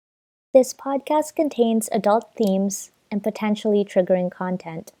This podcast contains adult themes and potentially triggering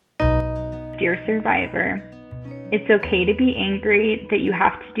content. Dear survivor, it's okay to be angry that you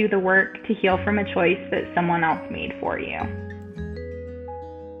have to do the work to heal from a choice that someone else made for you.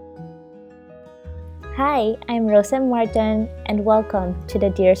 Hi, I'm Rosem Morton, and welcome to the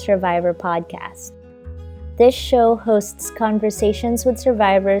Dear Survivor podcast. This show hosts conversations with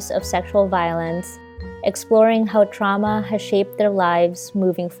survivors of sexual violence, exploring how trauma has shaped their lives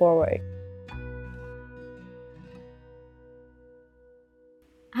moving forward.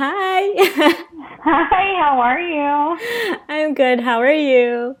 Hi! Hi, how are you? I'm good. How are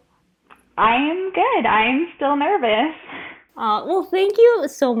you? I am good. I am still nervous. Well, thank you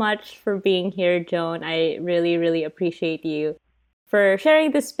so much for being here, Joan. I really, really appreciate you for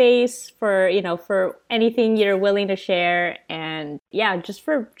sharing the space, for anything you're willing to share, and yeah, just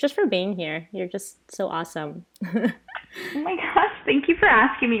for being here. You're just so awesome. Oh my gosh, thank you for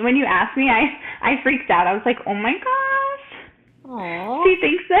asking me. When you asked me, I freaked out. I was like, oh my gosh. Aww. She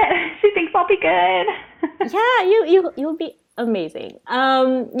thinks I'll be good. Yeah, you'll be amazing.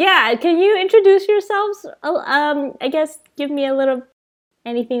 Yeah, can you introduce yourselves? I guess give me a little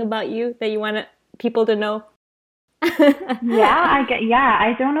anything about you that you want people to know.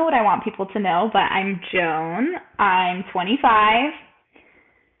 I don't know what I want people to know, but I'm Joan. I'm 25.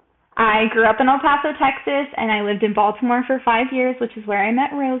 I grew up in El Paso, Texas, and I lived in Baltimore for 5 years, which is where I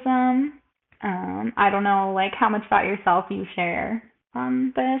met Rosem. I don't know how much about yourself you share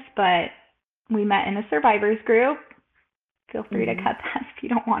on this, but we met in a survivors group. Feel free to cut that if you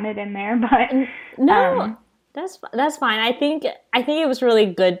don't want it in there, but no, that's fine. I think it was really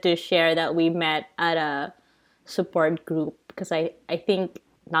good to share that we met at a support group, because I think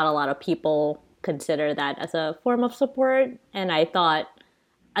not a lot of people consider that as a form of support, and I thought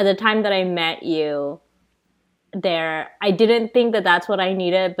at the time that I met you there, I didn't think that that's what I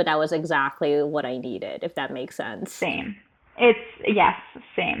needed, but that was exactly what I needed, if that makes sense. Same.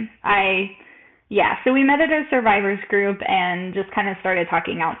 Same. So we met at a survivors group and just kind of started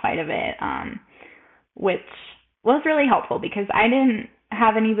talking outside of it, which was really helpful because I didn't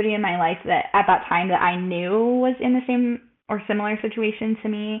have anybody in my life that at that time that I knew was in the same or similar situation to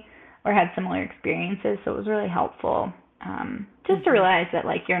me or had similar experiences. So it was really helpful just to realize that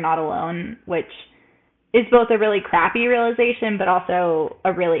you're not alone, which is both a really crappy realization, but also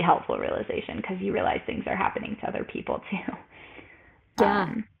a really helpful realization because you realize things are happening to other people too.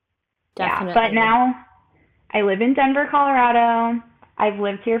 Yeah, definitely. But now I live in Denver, Colorado. I've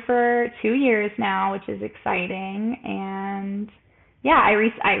lived here for 2 years now, which is exciting. And yeah, I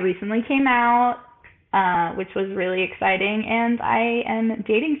recently came out, which was really exciting. And I am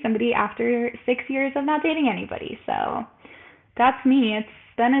dating somebody after 6 years of not dating anybody. So that's me. It's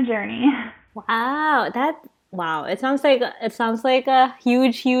been a journey. Wow. It sounds like a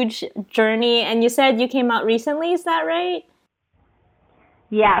huge journey. And you said you came out recently, is that right?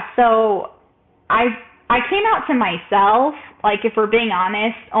 Yeah, so I came out to myself, if we're being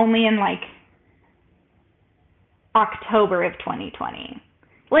honest, only in October of 2020.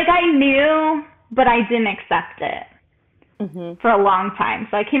 I knew, but I didn't accept it for a long time.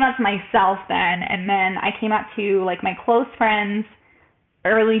 So I came out to myself then, and then I came out to my close friends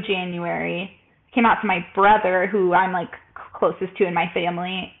early January. I came out to my brother, who I'm closest to in my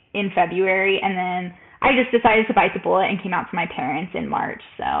family, in February, and then I just decided to bite the bullet and came out to my parents in March.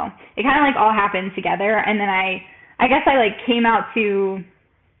 So it kind of all happened together. And then I guess I came out to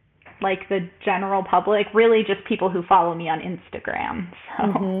the general public, really just people who follow me on Instagram.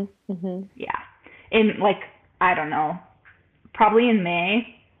 So yeah, in I don't know, probably in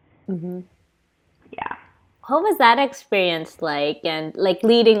May. Yeah. What was that experience like, and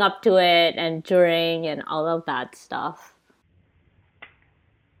leading up to it and during and all of that stuff?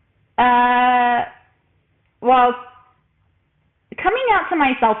 Well, coming out to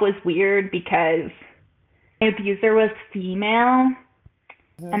myself was weird because my abuser was female,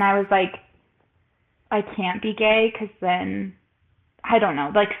 and I was like, I can't be gay because then, I don't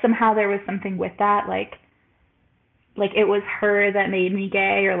know, somehow there was something with that, it was her that made me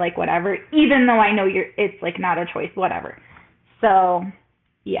gay or whatever, even though I know it's not a choice, whatever. So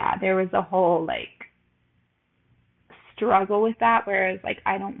yeah, there was a whole struggle with that, whereas I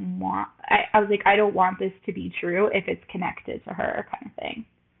was like, I don't want this to be true if it's connected to her, kind of thing.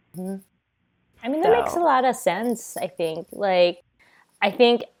 I mean, that makes a lot of sense. I think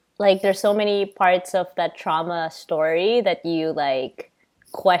there's so many parts of that trauma story that you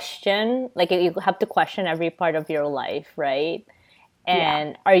question, you have to question every part of your life, right?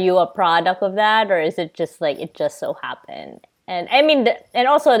 And Are you a product of that, or is it just it just so happened? And I mean, and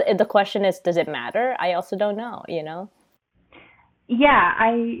also the question is, does it matter? I also don't know, Yeah,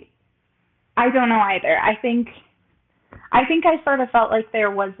 I don't know either. I think I sort of felt like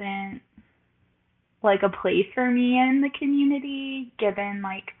there wasn't like a place for me in the community given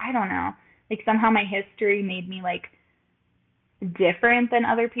like I don't know, like somehow my history made me like different than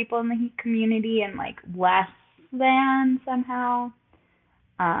other people in the community and like less than somehow.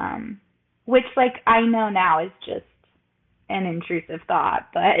 Um which like I know now is just an intrusive thought,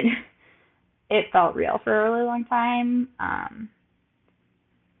 but it felt real for a really long time.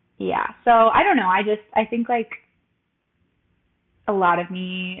 Yeah. So I don't know. I think like a lot of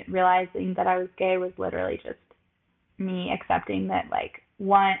me realizing that I was gay was literally just me accepting that like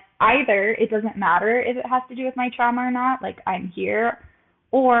one either it doesn't matter if it has to do with my trauma or not, like I'm here,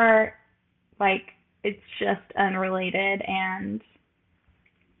 or like it's just unrelated and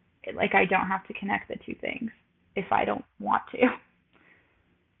like I don't have to connect the two things if I don't want to.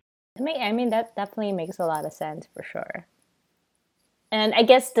 I mean, that definitely makes a lot of sense for sure. And I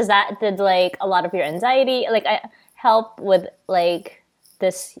guess did like a lot of your anxiety like help with like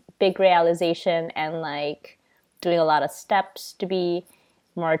this big realization and like doing a lot of steps to be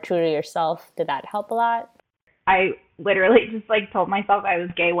more true to yourself? Did that help a lot? I literally just like told myself I was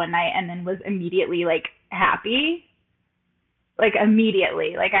gay one night and then was immediately like happy, like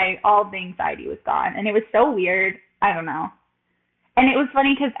immediately, like I all the anxiety was gone and it was so weird. I don't know. And it was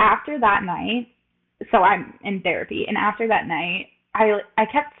funny because after that night, so I'm in therapy, and after that night, I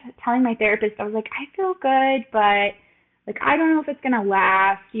kept telling my therapist I was like I feel good, but like I don't know if it's gonna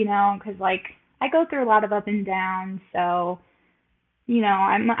last, because like I go through a lot of up and downs, so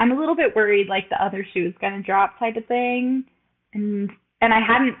I'm a little bit worried like the other shoe's gonna drop type of thing, and I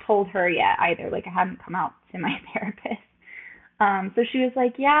hadn't told her yet either, like I hadn't come out to my therapist. So she was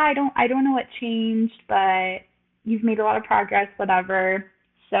like, yeah, I don't know what changed, but you've made a lot of progress, whatever.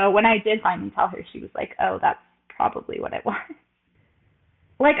 So when I did finally tell her, she was like, oh, that's probably what it was.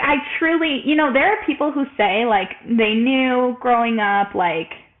 Like I truly, there are people who say like they knew growing up, like,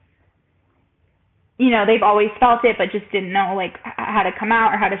 they've always felt it, but just didn't know like how to come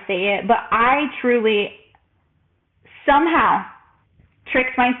out or how to say it. But I truly somehow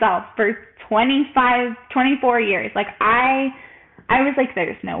tricked myself for 25, 24 years. Like I was like,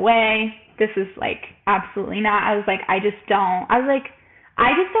 there's no way. This is like absolutely not. I was like, I just don't. I was like,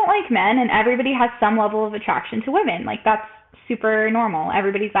 I just don't like men, and everybody has some level of attraction to women. Like that's super normal.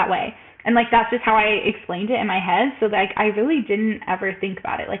 Everybody's that way. And like that's just how I explained it in my head. So like I really didn't ever think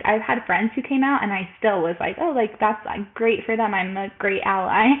about it. Like I've had friends who came out and I still was like, oh, like that's like, great for them. I'm a great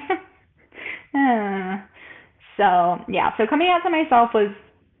ally. So yeah, so coming out to myself was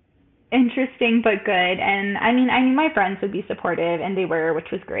interesting but good. And I mean, I knew my friends would be supportive, and they were, which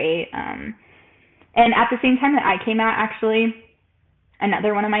was great. And at the same time that I came out, actually,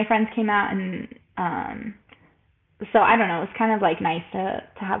 another one of my friends came out, and so I don't know, it was kind of like nice to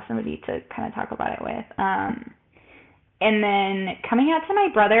have somebody to kind of talk about it with. And then coming out to my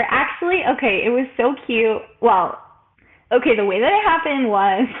brother, actually, okay, it was so cute. Well, okay, the way that it happened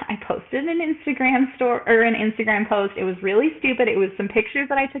was I posted an Instagram store or an Instagram post. It was really stupid. It was some pictures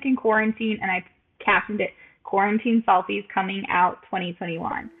that I took in quarantine, and I captioned it "Quarantine Selfies Coming Out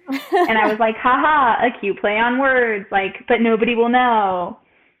 2021." And I was like, haha, a cute play on words, like, but nobody will know.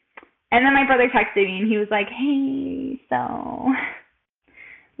 And then my brother texted me and he was like, hey, so,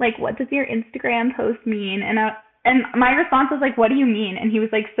 like, what does your Instagram post mean? And my response was like, what do you mean? And he was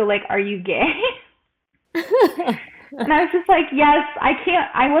like, so, like, are you gay? And I was just like, yes,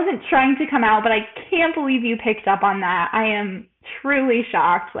 I wasn't trying to come out, but I can't believe you picked up on that. I am truly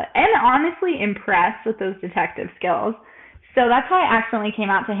shocked and honestly impressed with those detective skills. So that's how I accidentally came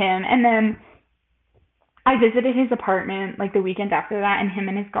out to him. And then I visited his apartment like the weekend after that, and him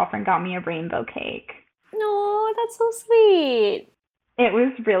and his girlfriend got me a rainbow cake. No, that's so sweet. It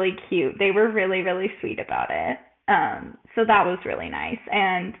was really cute. They were really, really sweet about it. So that was really nice.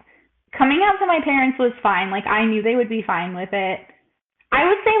 And coming out to my parents was fine. Like I knew they would be fine with it. I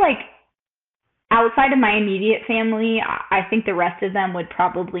would say like outside of my immediate family, I think the rest of them would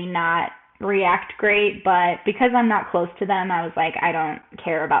probably not react great, but because I'm not close to them, I was like, I don't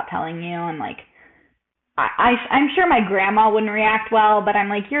care about telling you. And like I'm sure my grandma wouldn't react well, but I'm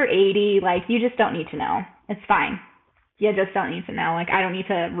like, you're 80, like you just don't need to know. It's fine. You just don't need to know. Like I don't need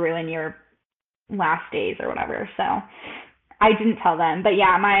to ruin your last days or whatever. So I didn't tell them. But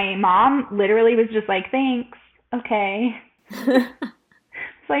yeah, my mom literally was just like, thanks. Okay.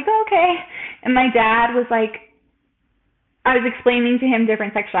 It's like, okay. And my dad was like, I was explaining to him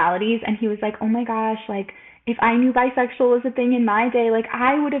different sexualities, and he was like, oh my gosh, like, if I knew bisexual was a thing in my day, like,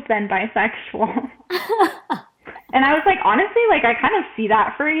 I would have been bisexual. And I was like, honestly, like, I kind of see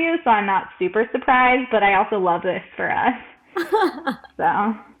that for you, so I'm not super surprised, but I also love this for us.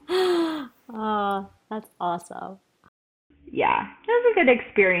 So. Oh, that's awesome. Yeah, it was a good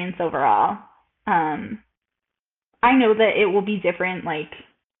experience overall. Um, I know that it will be different, like,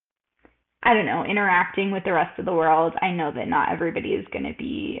 I don't know, interacting with the rest of the world. I know that not everybody is going to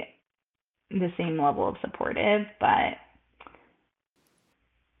be the same level of supportive, but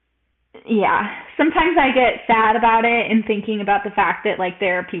yeah, sometimes I get sad about it and thinking about the fact that like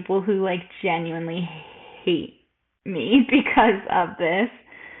there are people who like genuinely hate me because of this.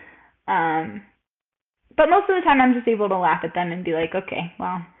 Um, but most of the time I'm just able to laugh at them and be like, okay,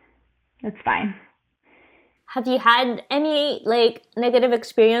 well, it's fine. Have you had any like negative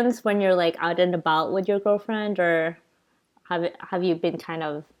experience when you're like out and about with your girlfriend, or have you been kind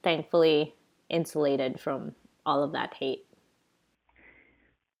of thankfully insulated from all of that hate?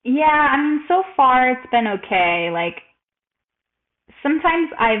 Yeah, I mean, so far it's been okay. Like sometimes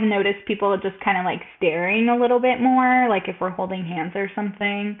I've noticed people just kind of like staring a little bit more, like if we're holding hands or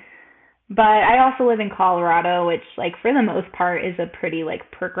something. But I also live in Colorado, which like for the most part is a pretty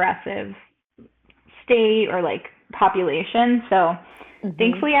like progressive state or like population. So Mm-hmm.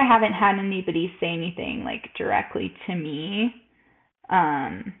 thankfully I haven't had anybody say anything like directly to me.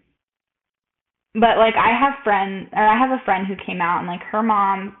 Um but like I have a friend who came out and like her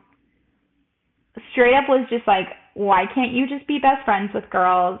mom straight up was just like, why can't you just be best friends with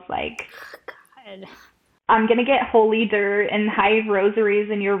girls? Like God. I'm gonna get holy dirt and hide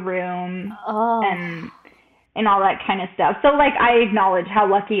rosaries in your room Oh. and all that kind of stuff. So like I acknowledge how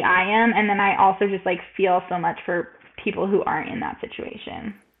lucky I am, and then I also just like feel so much for people who aren't in that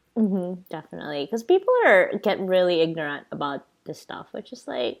situation. Mm-hmm, definitely, because people are get really ignorant about this stuff, which is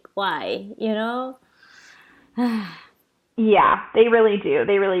like, why, you know? Yeah, they really do.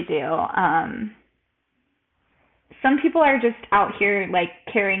 They really do. Some people are just out here like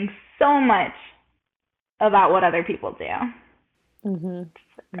caring so much about what other people do. Mm-hmm.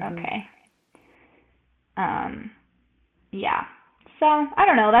 Mm-hmm. Okay. Um, yeah. So I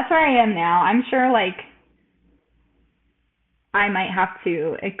don't know. That's where I am now. I'm sure like I might have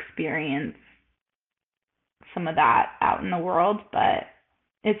to experience some of that out in the world, but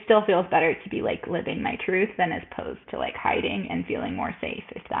it still feels better to be like living my truth than as opposed to like hiding and feeling more safe,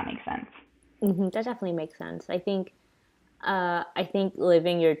 if that makes sense. Mm-hmm. That definitely makes sense. I think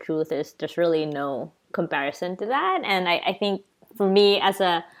living your truth is just really no comparison to that. And I think for me as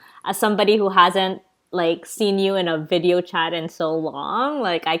somebody who hasn't like seen you in a video chat in so long,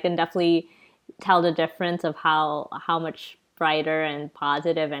 like I can definitely tell the difference of how much brighter and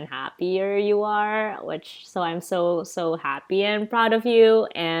positive and happier you are, which so I'm so happy and proud of you.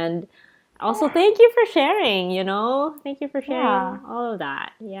 And also thank you for sharing, you know? Thank you for sharing Yeah, all of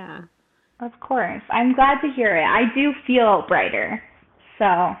that. Yeah. of course. I'm glad to hear it. I do feel brighter. So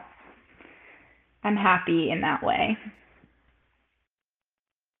I'm happy in that way.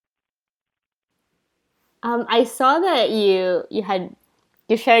 I saw that you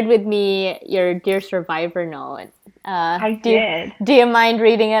shared with me your Dear Survivor note. I Do did. do you mind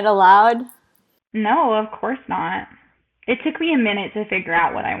reading it aloud? No, of course not. It took me a minute to figure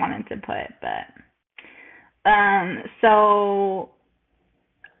out what I wanted to put, but so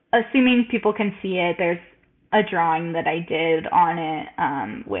assuming people can see it, there's a drawing that I did on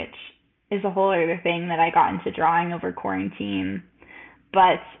it, which is a whole other thing that I got into drawing over quarantine.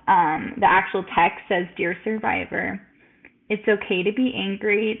 But the actual text says, Dear Survivor, it's okay to be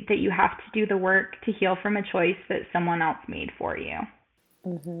angry that you have to do the work to heal from a choice that someone else made for you.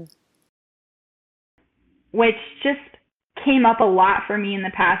 Mm-hmm. Which just came up a lot for me in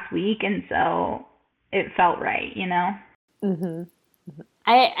the past week, and so it felt right, you know? Mm-hmm.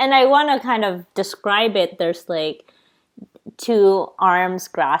 I want to kind of describe it. There's like two arms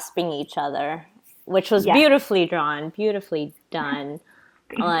grasping each other, which was Yes. beautifully drawn, beautifully done.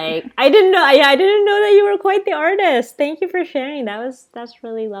 Thank you. Like I didn't know, I didn't know that you were quite the artist. Thank you for sharing. That's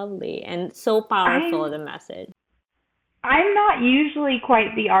really lovely and so powerful. I'm The message. I'm not usually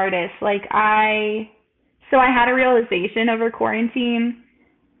quite the artist. So I had a realization over quarantine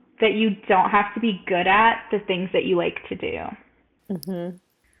that you don't have to be good at the things that you like to do, Mm-hmm.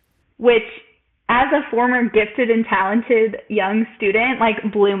 which as a former gifted and talented young student like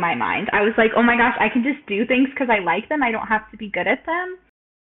blew my mind. I was like, "Oh my gosh, I can just do things cuz I like them. I don't have to be good at them."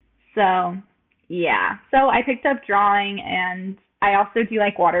 So, yeah. So I picked up drawing and I also do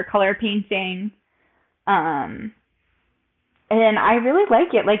like watercolor painting. Um and I really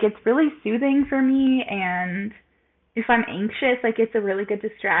like it. Like it's really soothing for me, and if I'm anxious, like it's a really good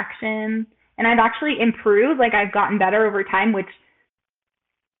distraction. And I've actually improved, like I've gotten better over time, which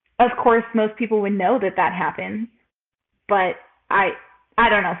of course most people would know that that happens, but I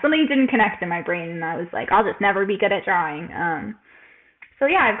don't know, something didn't connect in my brain and I was like, I'll just never be good at drawing. So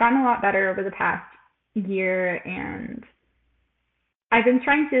yeah, I've gotten a lot better over the past year, and I've been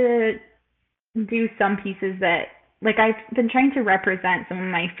trying to do some pieces that, like, I've been trying to represent some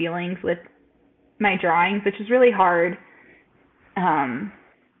of my feelings with my drawings, which is really hard. Um,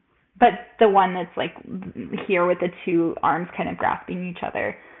 but the one that's like here with the two arms kind of grasping each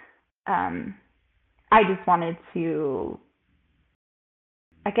other, um, I just wanted to,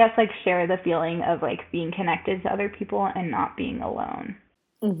 I guess, like share the feeling of like being connected to other people and not being alone.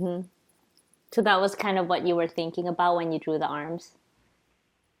 Mm-hmm. So that was kind of what you were thinking about when you drew the arms.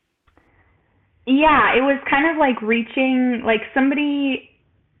 Yeah, it was kind of like reaching, like somebody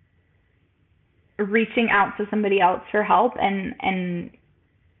reaching out to somebody else for help, and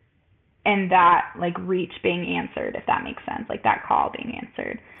that like reach being answered, if that makes sense, like that call being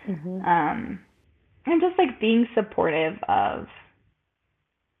answered. Mm-hmm. um and just like being supportive of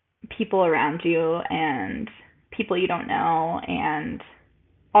people around you and people you don't know and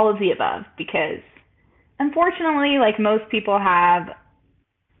all of the above, because unfortunately like most people have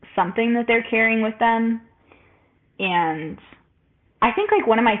something that they're carrying with them. And I think like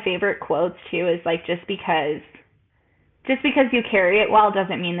one of my favorite quotes too is like, just because you carry it well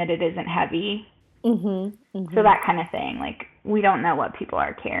doesn't mean that it isn't heavy. Mm-hmm. So Mm-hmm. that kind of thing, like we don't know what people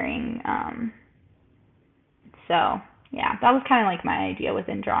are carrying. So yeah, that was kind of like my idea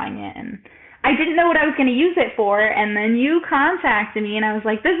within drawing it, and I didn't know what I was going to use it for, and then you contacted me, and I was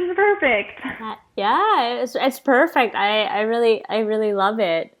like, this is perfect. Yeah, it's perfect. I really love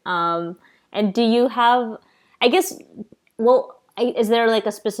it. And do you have, I guess, well, is there like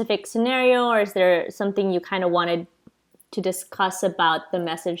a specific scenario, or is there something you kind of wanted to discuss about the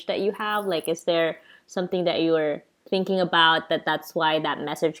message that you have? Like, is there something that you were thinking about that's why that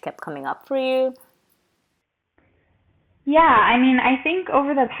message kept coming up for you? Yeah, I mean, I think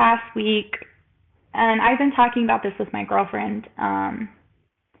over the past week, and I've been talking about this with my girlfriend,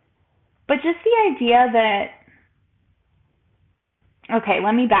 but just the idea that, okay,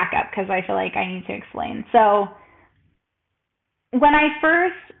 let me back up because I feel like I need to explain. So when I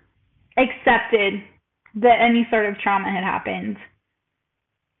first accepted that any sort of trauma had happened,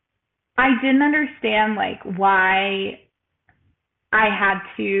 I didn't understand like why I had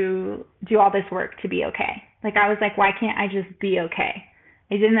to do all this work to be okay. Like I was like, why can't I just be okay?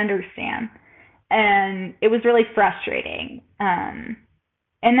 I didn't understand. And it was really frustrating. And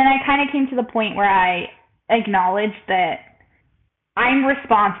then I kind of came to the point where I acknowledged that I'm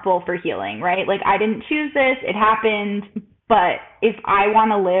responsible for healing, right? Like I didn't choose this, it happened, but if I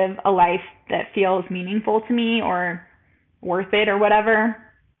want to live a life that feels meaningful to me or worth it or whatever,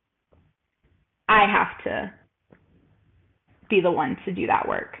 I have to be the one to do that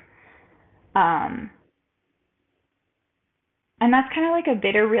work. Um, and that's kind of like a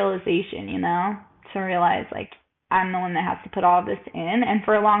bitter realization, to realize like I'm the one that has to put all of this in. And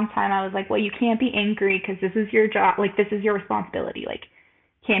for a long time, I was like, well, you can't be angry because this is your job. Like, this is your responsibility. Like,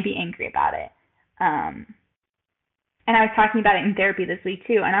 can't be angry about it. Um, and I was talking about it in therapy this week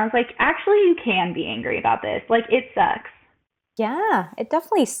too. And I was like, actually, you can be angry about this. Like, it sucks. Yeah, it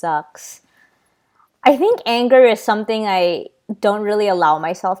definitely sucks. I think anger is something I don't really allow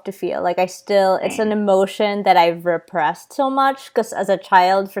myself to feel. Like, it's an Same. emotion that I've repressed so much because as a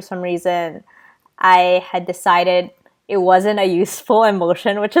child, for some reason, I had decided it wasn't a useful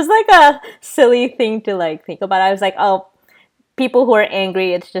emotion, which is like a silly thing to like think about. I was like, oh, people who are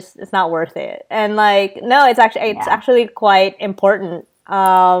angry, it's not worth it. And like, no, it's Yeah. actually quite important.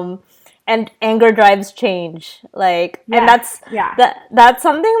 And anger drives change. Like, and Yes. Yeah. that's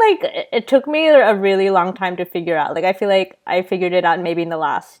something like it took me a really long time to figure out. Like, I feel like I figured it out maybe in the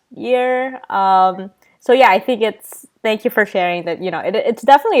last year. So yeah, I think it's thank you for sharing that. It's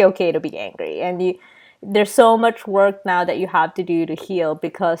definitely okay to be angry, and there's so much work now that you have to do to heal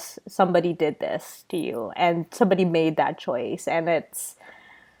because somebody did this to you and somebody made that choice, and it's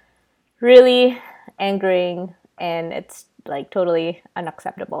really angering, and it's like totally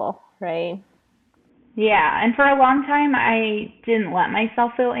unacceptable, right? Yeah. And for a long time, I didn't let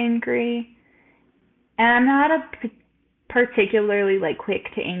myself feel angry. And I'm not a particularly like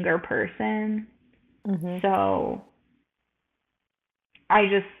quick to anger person. Mm-hmm. So I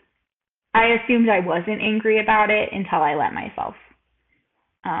just I assumed I wasn't angry about it until I let myself.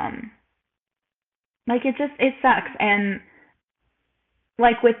 Um like it sucks. And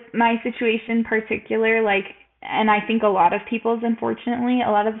like with my situation in particular, like, and I think a lot of people's, unfortunately, a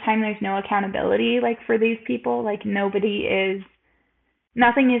lot of the time there's no accountability like for these people. Like nothing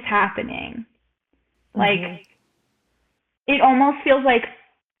is happening. Like Mm-hmm. it almost feels like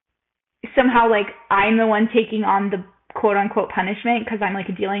somehow like I'm the one taking on the quote unquote punishment because I'm like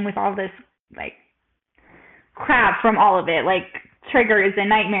dealing with all this like crap from all of it. Like triggers and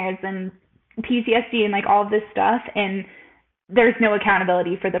nightmares and PTSD and like all of this stuff, and there's no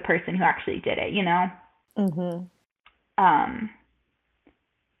accountability for the person who actually did it, you know? Mm-hmm. Um,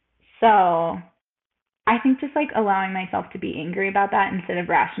 so I think just like allowing myself to be angry about that instead of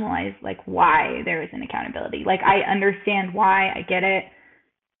rationalize like why there isn't accountability. Like I understand why, I get it,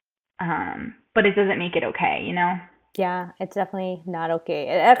 but it doesn't make it okay, you know? Yeah, it's definitely not okay.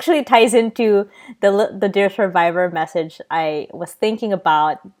 It actually ties into the Dear Survivor message I was thinking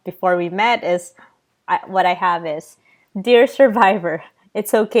about before we met. What I have is, Dear Survivor,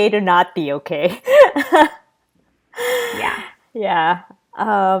 it's okay to not be okay. Yeah. Yeah.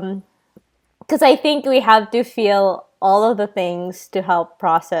 Because I think we have to feel all of the things to help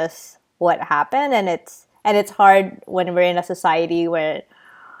process what happened, and it's hard when we're in a society where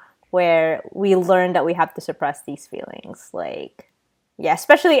we learn that we have to suppress these feelings, like, yeah,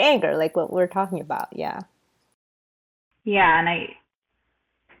 especially anger, like what we're talking about. Yeah. Yeah, and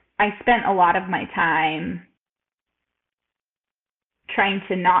I spent a lot of my time trying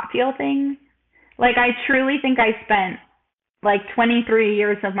to not feel things. Like I truly think I spent like 23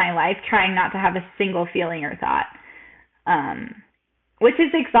 years of my life trying not to have a single feeling or thought, um, which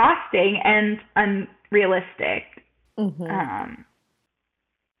is exhausting and unrealistic. Mm-hmm. Um,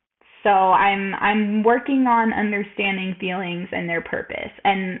 so I'm working on understanding feelings and their purpose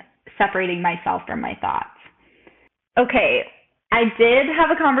and separating myself from my thoughts. Okay, I did have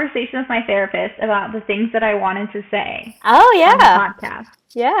a conversation with my therapist about the things that I wanted to say Oh on the yeah. podcast.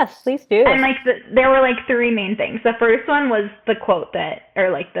 Yes, please do. And like there were like three main things. The first one was the quote that, or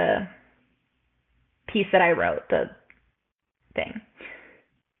like the piece that I wrote, the thing.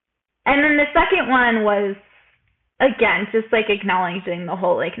 And then the second one was again just like acknowledging the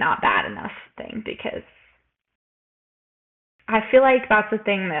whole like not bad enough thing, because I feel like that's a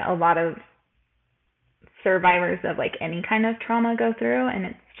thing that a lot of survivors of like any kind of trauma go through, and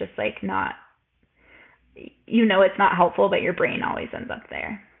it's just like not, you know, it's not helpful, but your brain always ends up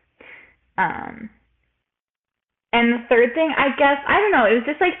there. Um, and the third thing, I guess, I don't know, it was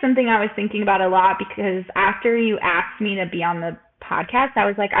just like something I was thinking about a lot, because after you asked me to be on the podcast, I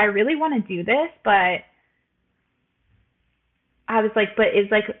was like, I really want to do this, but I was like, but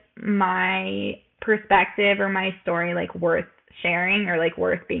is like my perspective or my story like worth sharing or like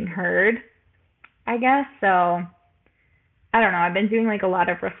worth being heard? I guess. So I don't know. I've been doing like a lot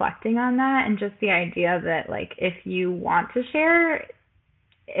of reflecting on that, and just the idea that like if you want to share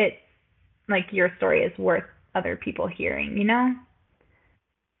it, like your story is worth other people hearing, you know?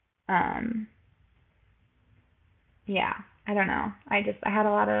 Um, yeah, I don't know. I had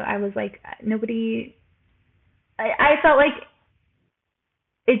a lot of, I was like, nobody, I felt like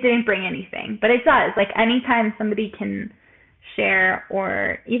it didn't bring anything, but it does. Like anytime somebody can share,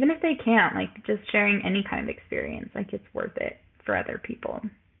 or even if they can't, like just sharing any kind of experience, like it's worth it for other people.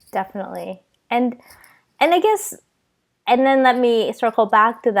 Definitely. And I guess, and then let me circle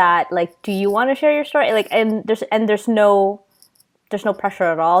back to that, like, do you want to share your story? Like, and there's no pressure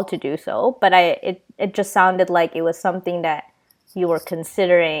at all to do so, but it just sounded like it was something that you were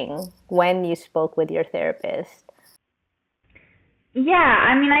considering when you spoke with your therapist. Yeah,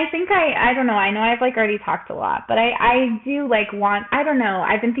 I mean, I think I don't know. I know I've like already talked a lot, but I do like want, I don't know.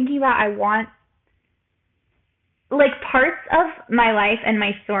 I've been thinking about, I want like parts of my life and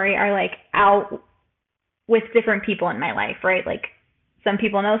my story are like out with different people in my life, right? Like some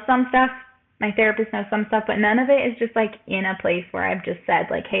people know some stuff, my therapist knows some stuff, but none of it is just like in a place where I've just said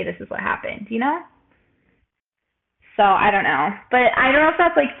like, "Hey, this is what happened," you know? So, I don't know. But I don't know if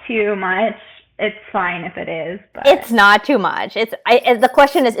that's like too much. It's fine if it is, but It's not too much. The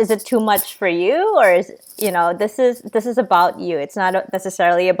question is it too much for you, or is, this is about you. It's not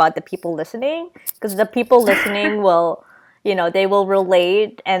necessarily about the people listening, because the people listening will, they will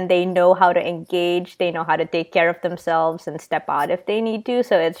relate, and they know how to engage, they know how to take care of themselves and step out if they need to.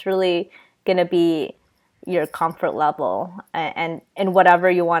 So it's really going to be your comfort level, and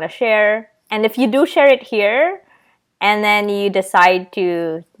whatever you want to share. And if you do share it here, and then you decide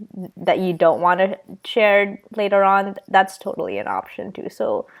that you don't want to share later on, that's totally an option too.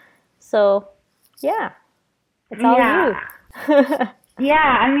 So yeah, it's all yeah. you. Yeah,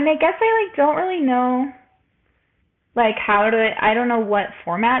 I mean, I guess I like don't really know like how to, I don't know what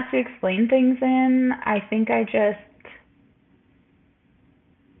format to explain things in. I think I just,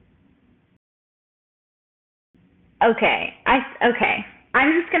 okay.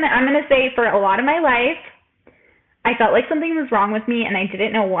 I'm going to say for a lot of my life, I felt like something was wrong with me and I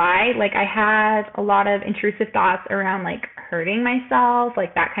didn't know why. Like I had a lot of intrusive thoughts around like hurting myself,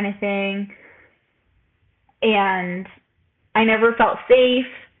 like that kind of thing. And I never felt safe,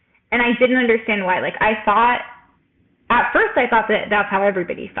 and I didn't understand why. Like I thought at first I thought that that's how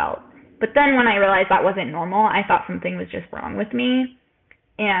everybody felt. But then when I realized that wasn't normal, I thought something was just wrong with me.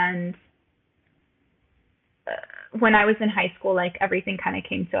 And when I was in high school, like everything kind of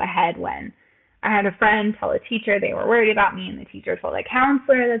came to a head when I had a friend tell a teacher they were worried about me, and the teacher told a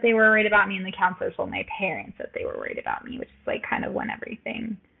counselor that they were worried about me, and the counselor told my parents that they were worried about me, which is like kind of when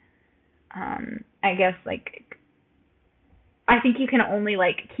everything, I guess like I think you can only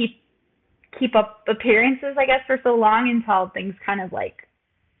like keep up appearances, I guess, for so long until things kind of like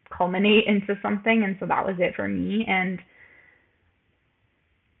culminate into something, and so that was it for me. And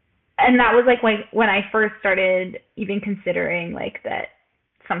that was like when I first started even considering like that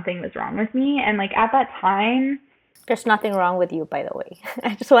something was wrong with me, and like at that time, There's nothing wrong with you, by the way.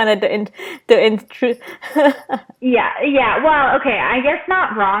 I just wanted to intrude. yeah, well, okay, I guess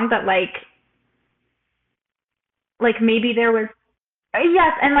not wrong, but like maybe there was,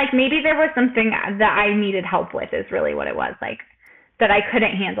 yes, and like maybe there was something that I needed help with is really what it was, like that I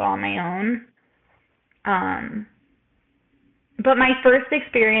couldn't handle on my own. Um, but my first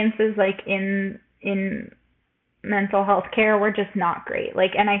experiences like in mental health care were just not great.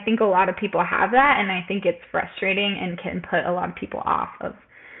 Like, and I think a lot of people have that, and I think it's frustrating and can put a lot of people off of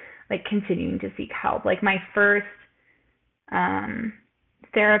like continuing to seek help. Like my first um,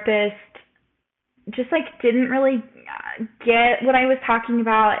 therapist just like didn't really get what I was talking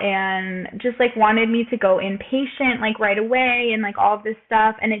about, and just like wanted me to go inpatient like right away and like all of this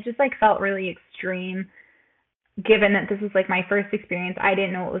stuff, and it just like felt really extreme given that this was like my first experience. I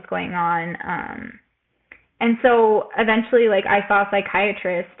didn't know what was going on. And so eventually like I saw a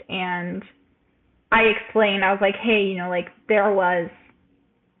psychiatrist, and I explained, I was like, hey, like there was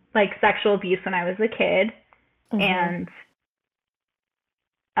like sexual abuse when I was a kid, Mm-hmm. and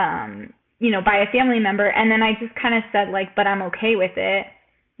by a family member. And then I just kind of said like, but I'm okay with it,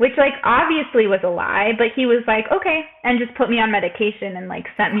 which like obviously was a lie, but he was like, okay, and just put me on medication and like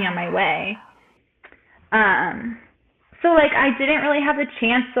sent me on my way. Um, so like I didn't really have the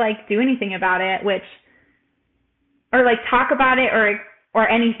chance to like do anything about it, which, or like talk about it, or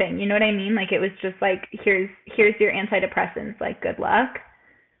anything, you know what I mean? Like it was just like, here's your antidepressants, like good luck.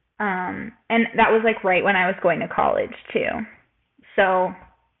 And that was like right when I was going to college too. So,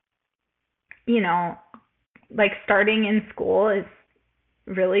 you know, like starting in school is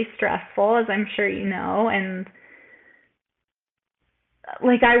really stressful, as I'm sure you know, and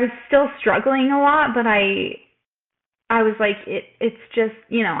like I was still struggling a lot, but I was like, it's just,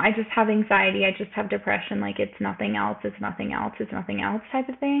 I just have anxiety, I just have depression, like it's nothing else, it's nothing else, it's nothing else type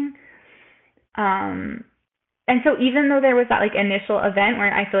of thing. Um and so even though there was that like initial event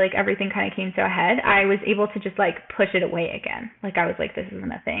where I feel like everything kind of came to a head, I was able to just like push it away again. Like I was like, this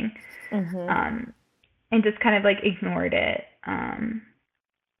isn't a thing. Mm-hmm. Um and just kind of like ignored it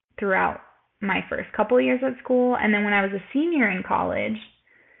throughout my first couple of years at school. And then when I was a senior in college,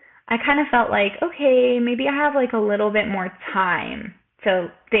 I kind of felt like, okay, maybe I have like a little bit more time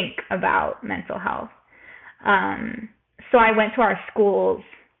to think about mental health. Um, so I went to our school's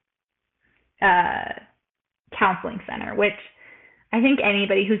uh, counseling center, which I think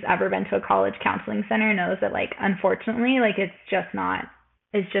anybody who's ever been to a college counseling center knows that like unfortunately like it's just not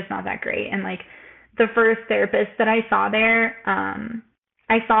that great. And like the first therapist that I saw there,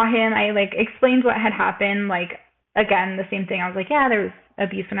 I saw him, I like explained what had happened, like again the same thing. I was like, yeah, there was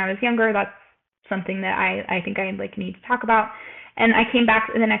abuse when I was younger. That's something that I think I like need to talk about. And I came back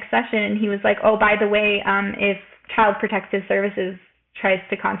to the next session, and he was like, oh, by the way, if Child Protective Services tries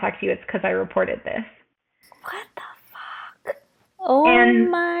to contact you, it's because I reported this. What the fuck? Oh And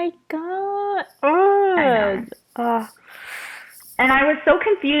my god. I know. Ugh. Ugh. And I was so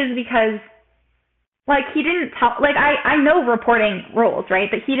confused because like he didn't tell, like I know reporting rules, right?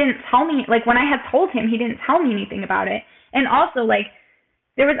 But he didn't tell me, like when I had told him, he didn't tell me anything about it. And also like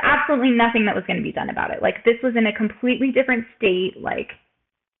there was absolutely nothing that was going to be done about it. Like this was in a completely different state, like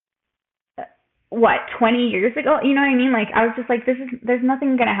what, 20 years ago? You know what I mean? Like I was just like, there's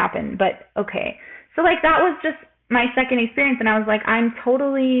nothing going to happen, but okay. So like that was just my second experience, and I was like, I'm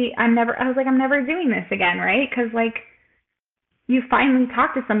never doing this again, right? Cuz like you finally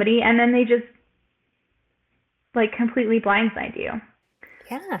talk to somebody, and then they just like completely blindside you.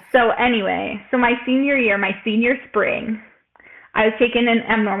 Yeah. So anyway, so my senior year, my senior spring, I was taking an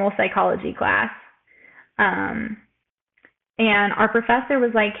abnormal psychology class. Um, and our professor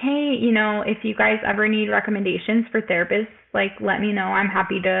was like, hey, if you guys ever need recommendations for therapists, like let me know. I'm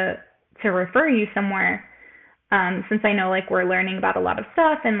happy to refer you somewhere. Since I know like we're learning about a lot of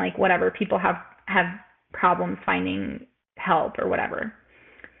stuff, and like whatever people have problems finding help or whatever.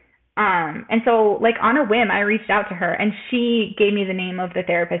 And so like on a whim, I reached out to her, and she gave me the name of the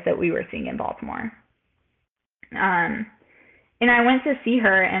therapist that we were seeing in Baltimore. Um, and I went to see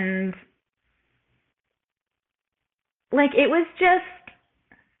her, and like it was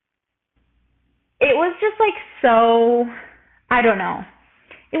just like so, I don't know.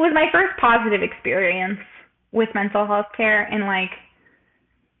 It was my first positive experience with mental health care, and like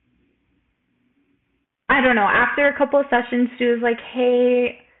I don't know, after a couple of sessions she was like,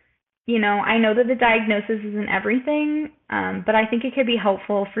 "Hey, I know that the diagnosis isn't everything, but I think it could be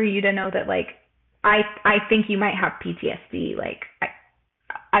helpful for you to know that like I think you might have PTSD. Like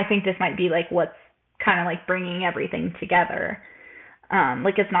I think this might be like what's kind of like bringing everything together.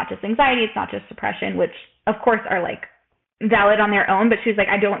 Like it's not just anxiety, it's not just depression, which of course are like valid on their own, but she's like,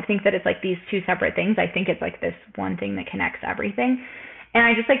 I don't think that it's like these two separate things. I think it's like this one thing that connects everything. And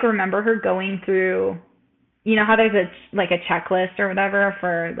I just like remember her going through, how there's a checklist or whatever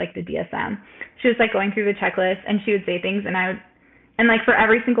for like the DSM. She was like going through the checklist, and she would say things, and like for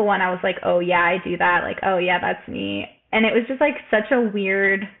every single one I was like, oh yeah, I do that. Like, oh yeah, that's me. And it was just like such a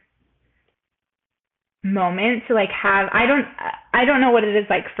weird moment to like have. I don't know what it is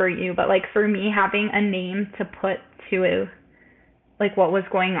like for you, but like for me, having a name to put to like what was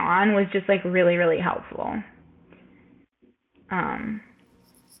going on was just like really, really helpful. Um,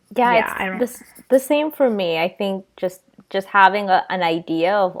 Yeah, yeah, it's I don't. the same for me. I think just having an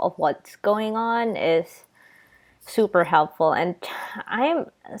idea of what's going on is super helpful. And I'm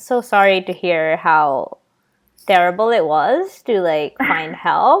so sorry to hear how terrible it was to like find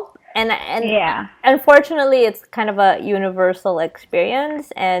help. And Yeah, unfortunately it's kind of a universal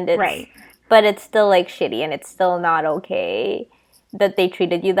experience, and it's right. but it's still like shitty, and it's still not okay that they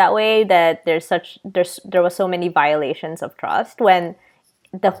treated you that way, that there was so many violations of trust when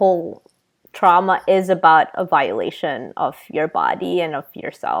the whole trauma is about a violation of your body and of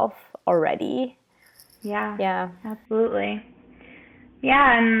yourself already. Yeah, Yeah. absolutely.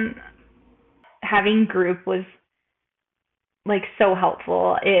 Yeah, and having group was like so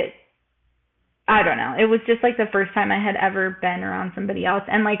helpful. I don't know. It was just like the first time I had ever been around somebody else,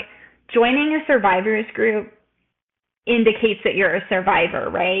 and like joining a survivors group indicates that you're a survivor,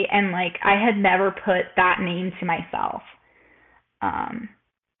 right? And like I had never put that name to myself. Um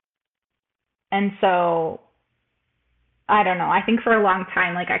and so I don't know. I think for a long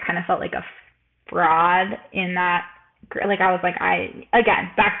time like I kind of felt like a fraud in that, like I was like, I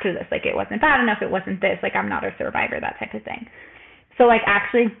again, back to this, like it wasn't bad enough, it wasn't this, like I'm not a survivor, that type of thing. So like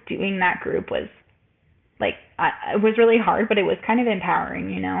actually doing that group was like it was really hard, but it was kind of empowering,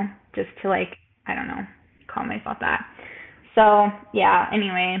 just to like, I don't know, call myself that. So yeah,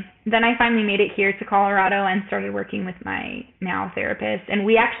 anyway, then I finally made it here to Colorado and started working with my now therapist, and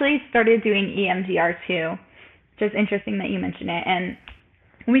we actually started doing EMDR too, which is interesting that you mentioned it. And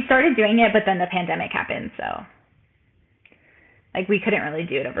we started doing it, but then the pandemic happened, so like we couldn't really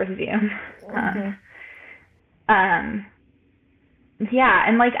do it over Zoom. Um, Hmm. um, yeah,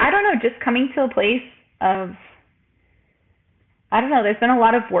 and like I don't know, just coming to a place of, I don't know, there's been a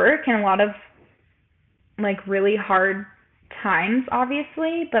lot of work and a lot of like really hard times,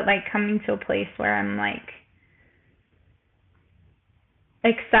 obviously, but like coming to a place where I'm like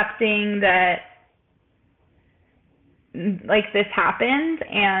accepting that like this happened,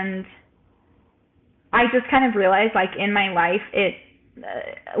 and I just kind of realized like in my life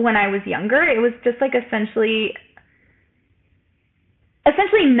when I was younger, it was just like essentially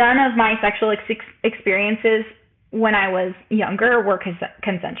none of my sexual experiences when I was younger were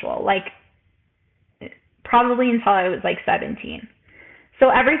consensual. Like probably until I was like 17. So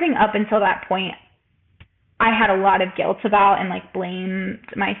everything up until that point, I had a lot of guilt about and like blamed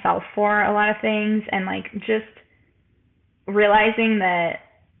myself for a lot of things, and like just realizing that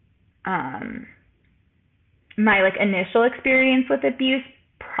um my like initial experience with abuse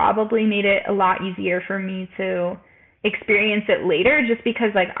probably made it a lot easier for me to experience it later, just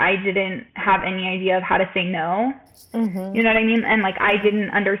because like I didn't have any idea of how to say no. Hmm. You know what I mean? And like I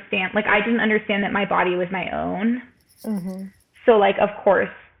didn't understand that my body was my own. Hmm. So like of course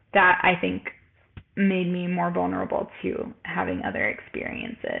that I think made me more vulnerable to having other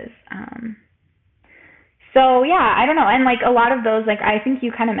experiences. So yeah, I don't know. And like a lot of those, like I think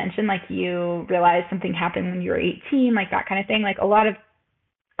you kind of mentioned, like you realized something happened when you were 18, like that kind of thing. Like a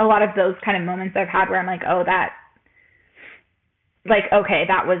lot of those kind of moments I've had where I'm like, oh, that, like, okay,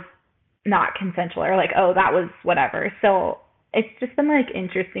 that was not consensual, or like, oh, that was whatever. So it's just been like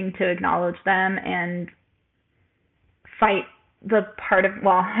interesting to acknowledge them and fight the part of,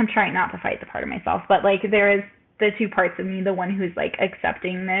 well, I'm trying not to fight the part of myself, but like there is the two parts of me, the one who's like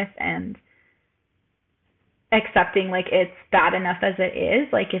accepting this and accepting like it's bad enough as it is.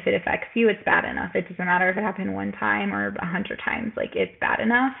 Like if it affects you, it's bad enough. It doesn't matter if it happened one time or 100 times. Like it's bad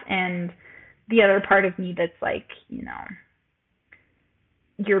enough. And the other part of me that's like,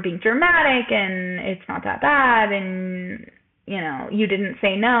 you're being dramatic and it's not that bad, and you didn't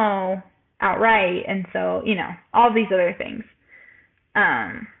say no outright, and so all these other things.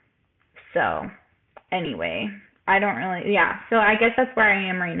 So anyway, I don't really, yeah, so I guess that's where I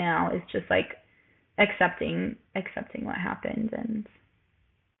am right now, is just like accepting what happened and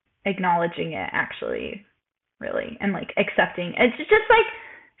acknowledging it, actually, really, and like accepting. It's just like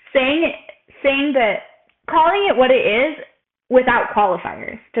saying that, calling it what it is without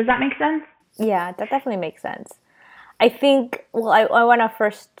qualifiers. Does that make sense? Yeah, that definitely makes sense. I think, well, I want to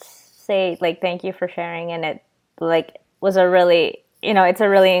first say, like, thank you for sharing. And it, like, was a really, it's a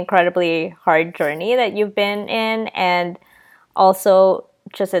really incredibly hard journey that you've been in. And also,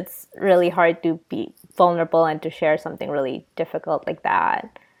 just it's really hard to be vulnerable and to share something really difficult like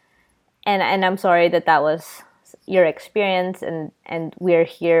that. And I'm sorry that that was your experience. And we're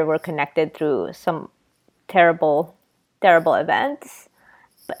here, we're connected through some terrible, terrible events.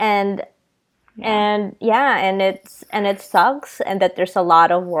 And and it sucks, and that there's a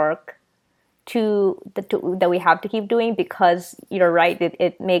lot of work that we have to keep doing, because you're right,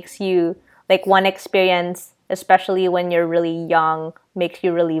 it makes you, like, one experience, especially when you're really young, makes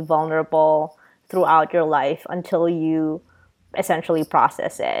you really vulnerable throughout your life until you essentially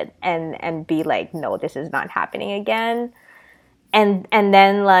process it and be like, no, this is not happening again. And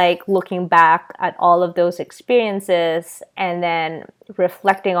then, like, looking back at all of those experiences and then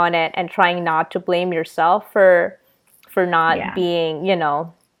reflecting on it and trying not to blame yourself for not Yeah. being,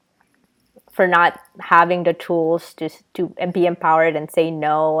 for not having the tools to be empowered and say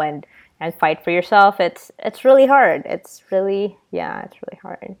no and fight for yourself. It's really hard. It's really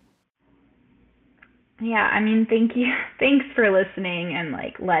hard. Yeah, I mean, thank you. Thanks for listening and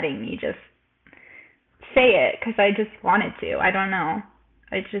like letting me just say it, because I just wanted to. I don't know.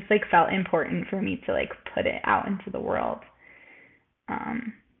 It just like felt important for me to like put it out into the world,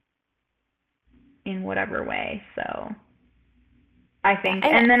 um, in whatever way. So I Yeah, think,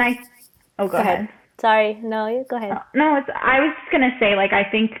 and and then oh, go go ahead. ahead. Sorry, no, you go ahead. No, I was just gonna say, like, I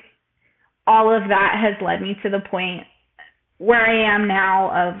think all of that has led me to the point where I am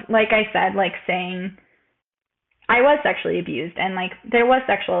now of, like I said, like saying I was sexually abused and like there was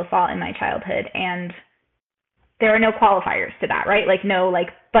sexual assault in my childhood, and there are no qualifiers to that, right? Like, no, like,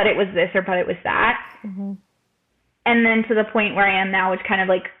 but it was this or but it was that. Mm-hmm. And then to the point where I am now, which kind of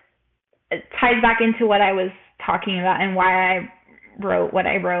like ties back into what I was talking about and why I wrote what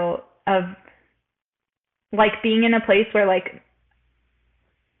I wrote, of like being in a place where like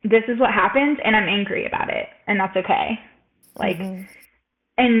this is what happened and I'm angry about it, and that's okay. Like, Mm-hmm.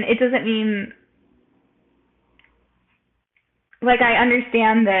 and it doesn't mean, like, I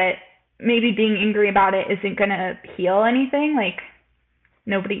understand that maybe being angry about it isn't going to heal anything. Like,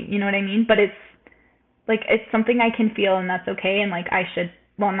 nobody, you know what I mean? But it's like, it's something I can feel, and that's okay. And like, I should,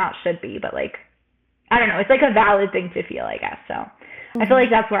 well, not should be, but like, I don't know. It's like a valid thing to feel, I guess. So I feel Mm-hmm. like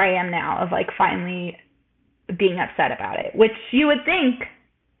that's where I am now, of like finally being upset about it, which you would think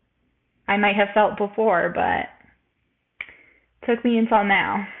I might have felt before, but took me until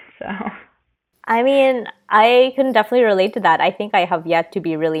now. So I mean, I can definitely relate to that. I think I have yet to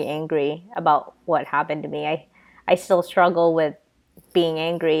be really angry about what happened to me. I still struggle with being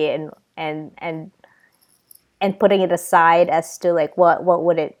angry and and and putting it aside as to, like, what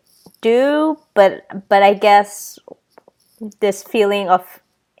would it do. But I guess this feeling of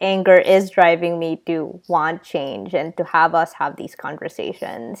anger is driving me to want change and to have us have these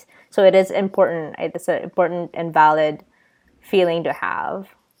conversations. So it is important. It's an important and valid feeling to have,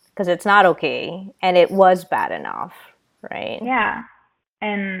 because it's not okay and it was bad enough, right? yeah.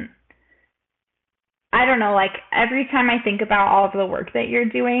 And I don't know, like every time I think about all of the work that you're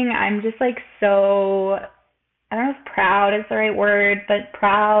doing, I'm just like so, I don't know if proud is the right word, but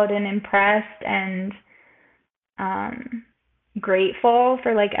proud and impressed and um grateful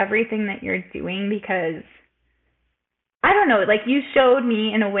for like everything that you're doing, because I don't know, like you showed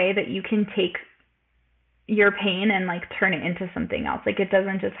me in a way that you can take your pain and like turn it into something else. Like, it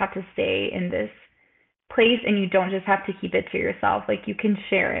doesn't just have to stay in this place, and you don't just have to keep it to yourself. Like, you can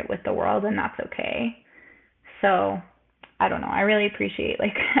share it with the world, and that's okay. So I don't know. I really appreciate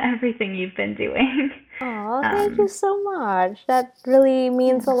like everything you've been doing. Oh, thank you Um, so much. That really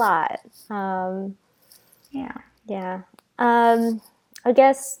means a yeah, lot. Um, yeah, yeah. Um, I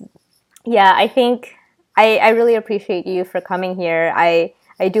guess, yeah, I think I really appreciate you for coming here. I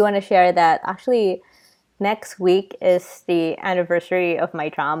do want to share that actually next week is the anniversary of my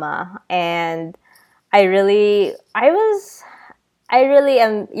trauma, and I really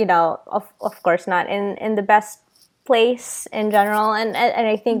am, of course not in the best place in general, and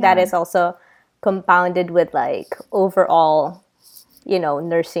I think that yeah, is also compounded with like overall,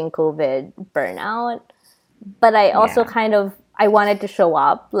 nursing COVID burnout. But I also Yeah. kind of I wanted to show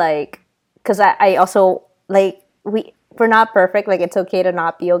up, like, because I also like we're not perfect, like it's okay to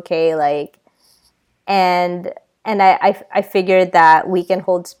not be okay, like, and I figured that we can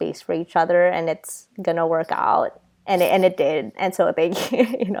hold space for each other and it's gonna work out, and it did, and so thank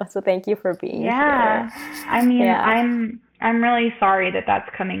you, so thank you for being here. Yeah. I mean, Yeah. I'm really sorry that that's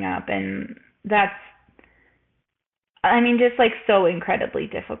coming up, and that's, I mean, just like so incredibly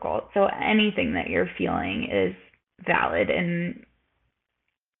difficult. So anything that you're feeling is valid, and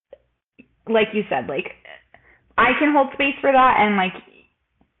like you said, like I can hold space for that, and like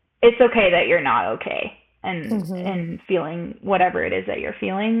it's okay that you're not okay, Hmm. and feeling whatever it is that you're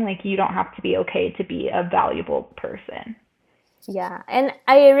feeling. Like you don't have to be okay to be a valuable person. Yeah, and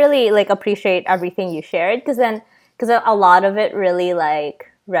I really like appreciate everything you shared, because a lot of it really like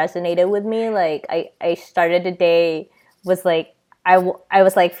resonated with me. Like I started the day was like I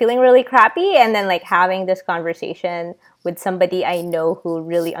was like feeling really crappy, and then like having this conversation with somebody I know who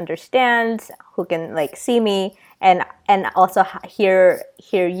really understands, who can like see me, and also hear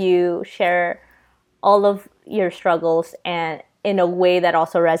you share all of your struggles, and in a way that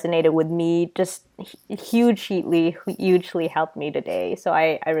also resonated with me, just hugely helped me today, so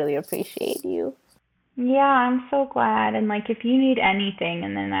I really appreciate you. Yeah, I'm so glad. And like if you need anything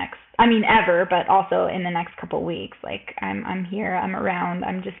in the next, I mean ever, but also in the next couple weeks, like I'm here, I'm around.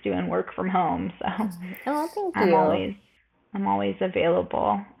 I'm just doing work from home, so Oh, thank I'm you. always I'm always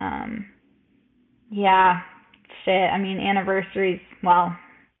available. Yeah, shit. I mean, anniversaries, well,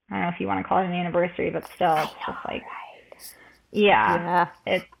 I don't know if you want to call it an anniversary, but still I it's just know, like, right? yeah, Yeah,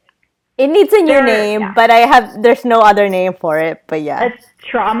 it's it needs a new there, name, yeah. but there's no other name for it, but yeah. A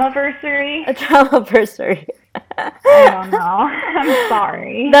trauma-versary? A trauma anniversary. I don't know. I'm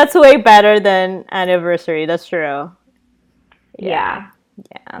sorry. That's way better than anniversary, that's true. Yeah.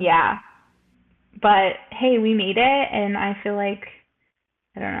 Yeah, Yeah. yeah. But hey, we made it, and I feel like,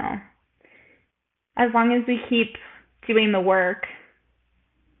 I don't know, as long as we keep doing the work,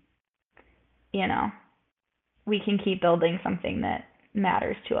 you know, we can keep building something that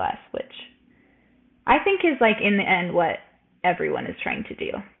matters to us, which I think is like in the end what everyone is trying to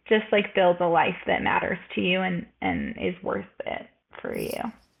do. Just like build a life that matters to you, and is worth it for you.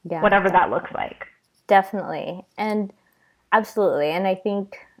 Yeah, Whatever that looks like. definitely. And absolutely. And I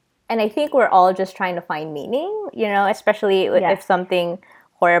think we're all just trying to find meaning, especially Yes. if something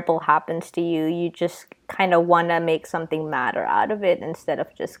horrible happens to you, you just kind of want to make something matter out of it instead of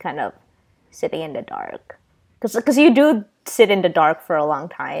just kind of sitting in the dark. Because you do sit in the dark for a long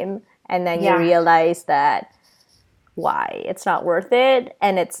time, and then you Yeah. realize that why it's not worth it,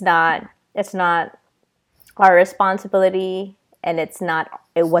 and it's not our responsibility, and it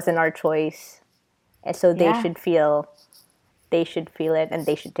wasn't our choice, and so Yeah. they should feel it, and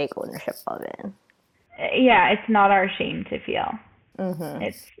they should take ownership of it. Yeah, it's not our shame to feel. Hmm.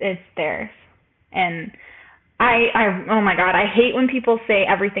 It's theirs. And oh my God, I hate when people say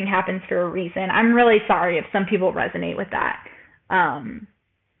everything happens for a reason. I'm really sorry if some people resonate with that. Um,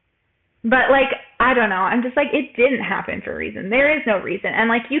 but like, I don't know. I'm just like, it didn't happen for a reason. There is no reason. And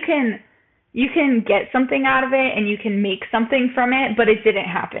like, you can get something out of it and you can make something from it, but it didn't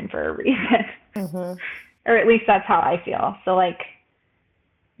happen for a reason. Hmm. Or at least that's how I feel. So like,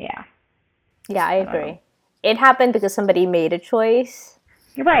 yeah, Yeah, I I don't know. agree. It happened because somebody made a choice.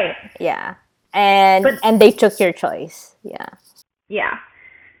 You're right. Yeah. and But and they took your choice. Yeah. yeah.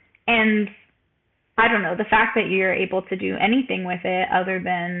 And I don't know, the fact that you're able to do anything with it other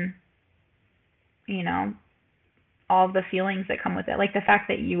than, you know, all the feelings that come with it. Like the fact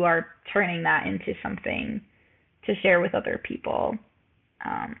that you are turning that into something to share with other people.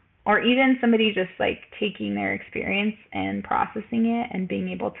 Or even somebody just like taking their experience and processing it and being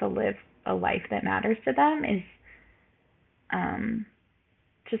able to live a life that matters to them is um,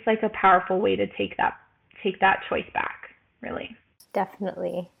 just like a powerful way to take that choice back, really.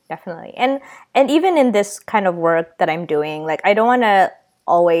 Definitely. And even in this kind of work that I'm doing, like I don't want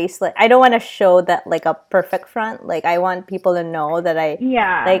to show that like a perfect front. Like I want people to know that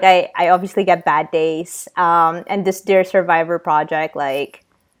Yeah. I obviously get bad days. And this Dear Survivor project, like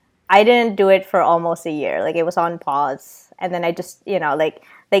I didn't do it for almost a year. Like it was on pause, and then I just,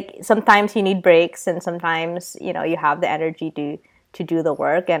 like sometimes you need breaks, and sometimes you have the energy to do the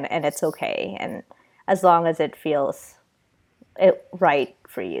work, and it's okay. And as long as it feels right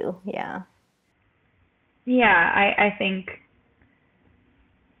for you, yeah. Yeah, I think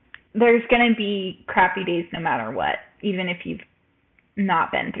there's going to be crappy days no matter what, even if you've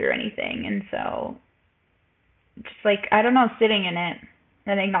not been through anything. And so just like, I don't know, sitting in it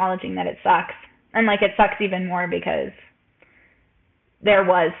and acknowledging that it sucks And like it sucks even more because there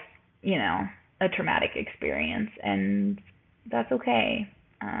was, you know, a traumatic experience, and that's okay.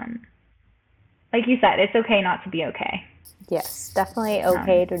 Um, like you said, it's okay not to be okay. Yes, definitely Um,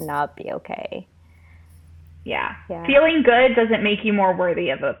 okay to not be okay. yeah. Yeah. Feeling good doesn't make you more worthy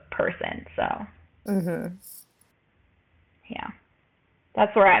of a person. So, Hmm. yeah.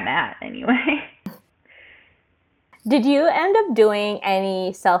 That's where I'm at anyway. Did you end up doing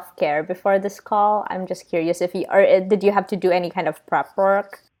any self care before this call? I'm just curious if you, or did you have to do any kind of prep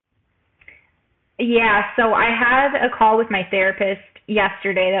work? Yeah, so I had a call with my therapist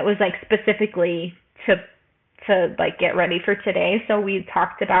yesterday that was like specifically to like get ready for today. So we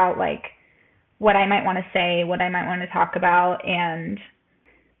talked about like what I might want to say, what I might want to talk about, and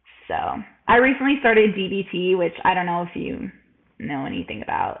so I recently started DBT, which I don't know if you know anything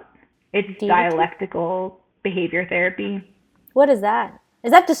about. It's DBT? dialectical behavior therapy. What is that?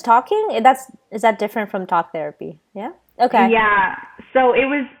 Is that just talking? Is that different from talk therapy? Yeah. Okay. Yeah, so it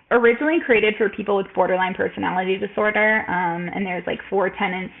was originally created for people with borderline personality disorder, and there's like four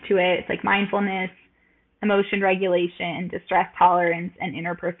tenets to it. It's like mindfulness, emotion regulation, distress tolerance, and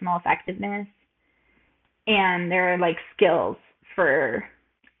interpersonal effectiveness. And there are like skills for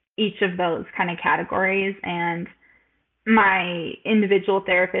each of those kind of categories. And my individual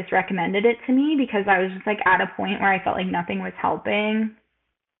therapist recommended it to me because I was just like at a point where I felt like nothing was helping.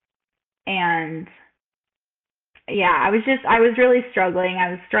 And yeah, I was really struggling. I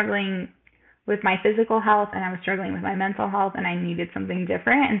was struggling with my physical health and I was struggling with my mental health and I needed something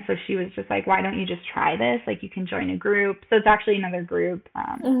different. And so she was just like, why don't you just try this? Like you can join a group. So it's actually another group.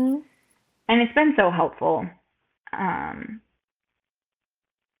 Hmm. And it's been so helpful. Um,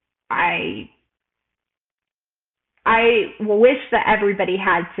 I I wish that everybody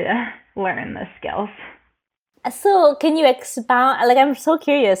had to learn the skills. So, can you expound? Like, I'm so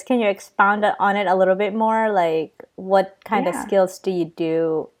curious. Can you expound on it a little bit more? Like, what kind of Yeah. skills do you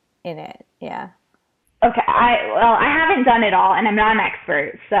do in it? Yeah. Okay. I haven't done it all, and I'm not an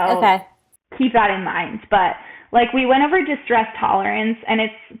expert, so Okay. keep that in mind. But like we went over distress tolerance, and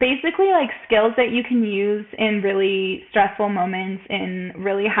it's basically like skills that you can use in really stressful moments, in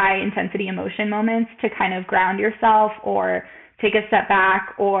really high intensity emotion moments, to kind of ground yourself or take a step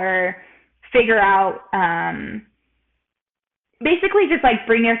back or figure out basically just like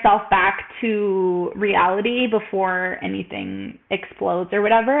bring yourself back to reality before anything explodes or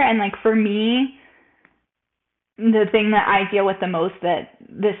whatever. And like for me, the thing that I deal with the most that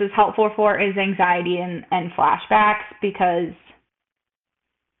this is helpful for is anxiety and flashbacks because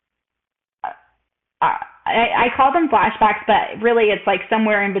I call them flashbacks, but really it's like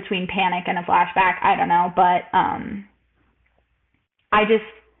somewhere in between panic and a flashback. I don't know, but I just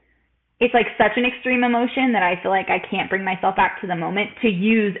it's like such an extreme emotion that I feel like I can't bring myself back to the moment to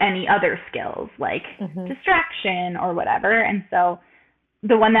use any other skills like Hmm. distraction or whatever. And so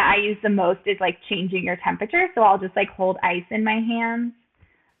the one that I use the most is like changing your temperature. So I'll just like hold ice in my hands,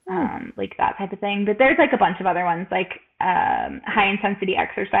 like that type of thing. But there's like a bunch of other ones like high intensity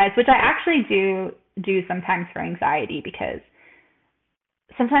exercise, which I actually do sometimes for anxiety because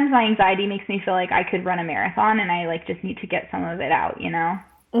sometimes my anxiety makes me feel like I could run a marathon and I like just need to get some of it out, you know?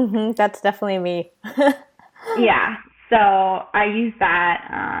 Hmm. That's definitely me. Yeah. So I use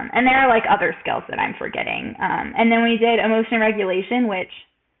that. And there are like other skills that I'm forgetting. And then we did emotion regulation, which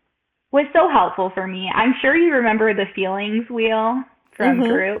was so helpful for me. I'm sure you remember the feelings wheel from Hmm.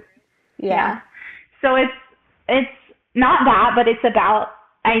 group. Yeah. Yeah. So it's not that, but it's about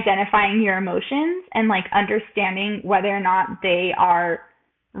identifying your emotions and like understanding whether or not they are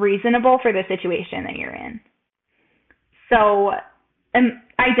reasonable for the situation that you're in. So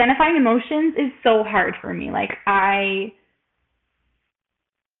identifying emotions is so hard for me. Like at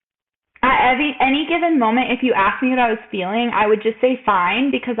any given moment, if you asked me what I was feeling, I would just say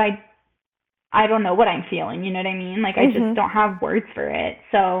fine because I don't know what I'm feeling. You know what I mean? Like I just Hmm. don't have words for it.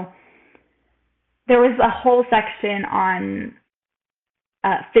 So there was a whole section on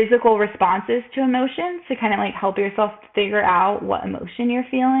physical responses to emotions to kind of like help yourself figure out what emotion you're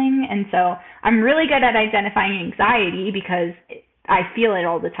feeling. And so I'm really good at identifying anxiety because I feel it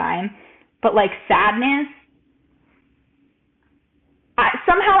all the time. But like sadness,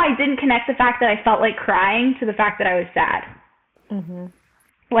 somehow I didn't connect the fact that I felt like crying to the fact that I was sad. Hmm.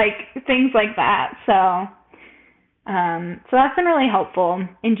 Like things like that. So that's been really helpful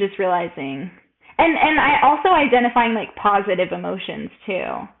in just realizing, and I also identifying like positive emotions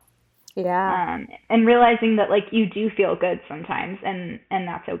too, Yeah. and realizing that like you do feel good sometimes, and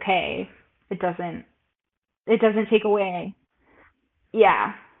that's okay. It doesn't take away.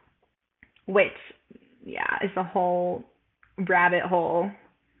 Yeah, which yeah is a whole rabbit hole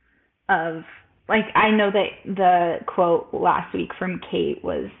of like I know that the quote last week from Kate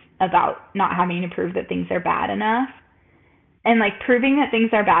was about not having to prove that things are bad enough. And like proving that things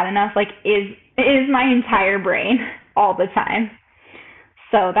are bad enough like is my entire brain all the time.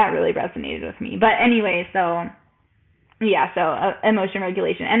 So that really resonated with me. But anyway, so yeah, so emotion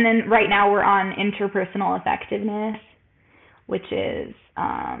regulation. And then right now we're on interpersonal effectiveness, which is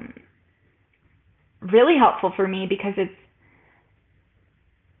really helpful for me because it's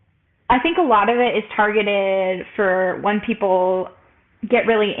I think a lot of it is targeted for when people get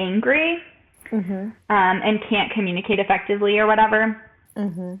really angry Mm-hmm. and can't communicate effectively or whatever.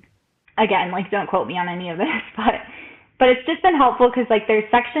 Mm-hmm. Again, like don't quote me on any of this, but it's just been helpful because like there's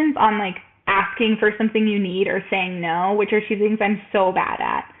sections on like asking for something you need or saying no, which are two things I'm so bad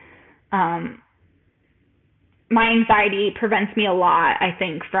at. Um, my anxiety prevents me a lot, I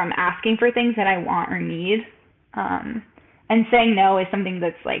think, from asking for things that I want or need. Um, and saying no is something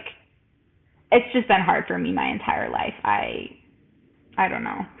that's like it's just been hard for me my entire life. I don't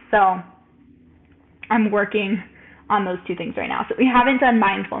know. So I'm working on those two things right now. So we haven't done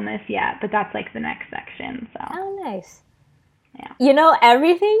mindfulness yet, but that's like the next section. So Oh, nice. yeah. You know,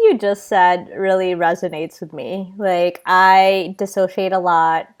 everything you just said really resonates with me. Like, I dissociate a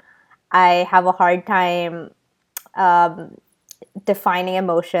lot. I have a hard time defining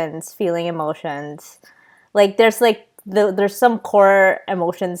emotions, feeling emotions. There's some core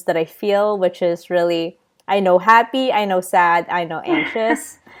emotions that I feel, which is really I know happy, I know sad, I know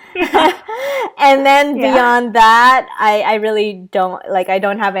anxious. Yeah. And then Yeah. beyond that, I really don't like I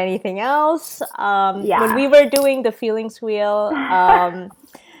don't have anything else. When Yeah. we were doing the feelings wheel,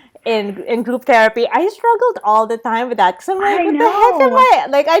 in group therapy, I struggled all the time with that because I'm like, I what the heck am know. I?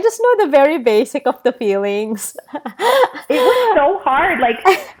 Like, I just know the very basic of the feelings. It was so hard. Like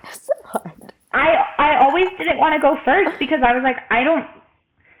So hard. I always didn't want to go first because I was like, I don't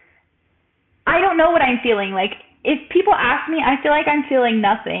know what I'm feeling. Like if people ask me, I feel like I'm feeling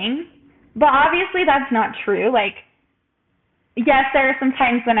nothing. But obviously that's not true. Like yes, there are some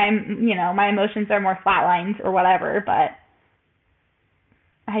times when my emotions are more flatlined or whatever, but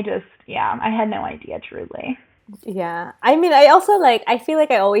yeah, I had no idea truly. Yeah. I mean, I feel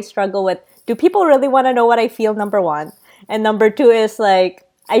like I always struggle with do people really want to know what I feel, number one? And number two is like,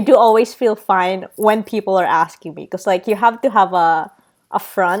 I do always feel fine when people are asking me because, like, you have to have a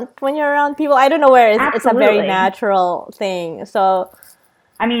front when you're around people. I don't know where it's a very Absolutely. natural thing. So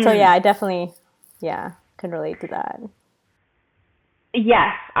yeah, I mean, I definitely, yeah, can relate to that.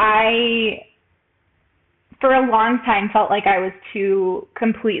 yes, I for a long time felt like I was two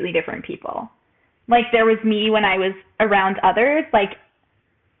completely different people. Like there was me when I was around others, like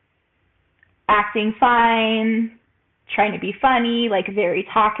acting fine, trying to be funny, like very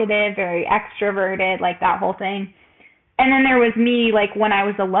talkative, very extroverted, like that whole thing. And then there was me like when I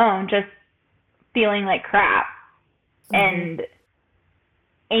was alone, just feeling like crap Mm-hmm. and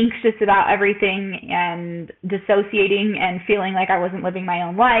anxious about everything and dissociating and feeling like I wasn't living my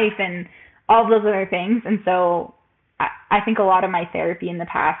own life and all those other things. And so I think a lot of my therapy in the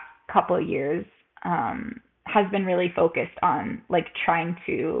past couple of years has been really focused on like trying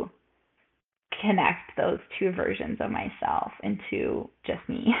to connect those two versions of myself into just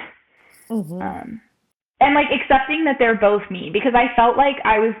me. Mm-hmm. Um, and like accepting that they're both me because I felt like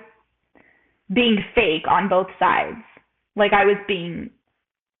I was being fake on both sides. Like I was being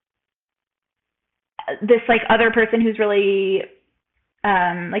this like other person who's really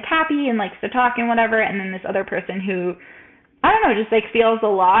like happy and likes to talk and whatever, and then this other person who I don't know, just like feels a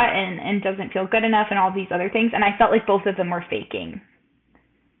lot and doesn't feel good enough and all these other things. And I felt like both of them were faking,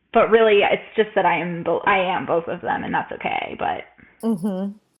 but really it's just that I am both of them, and that's okay. But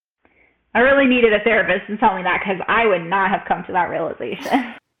Mm-hmm. I really needed a therapist to tell me that because I would not have come to that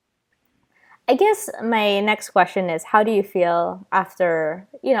realization. I guess my next question is how do you feel after,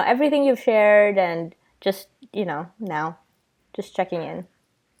 everything you've shared and just, now just checking in,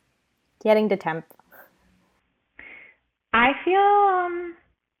 getting the temp. I feel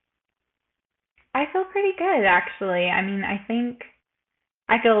I feel pretty good actually. I mean, I think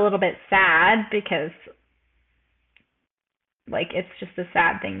I feel a little bit sad because like it's just a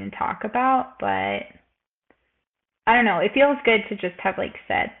sad thing to talk about, but I don't know. It feels good to just have like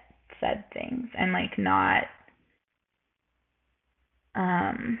said things and like not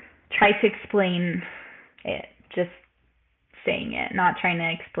um try to explain it. Just saying it, not trying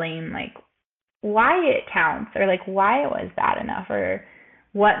to explain like why it counts or like why it was bad enough or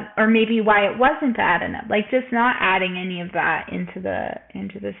maybe why it wasn't bad enough. Like just not adding any of that into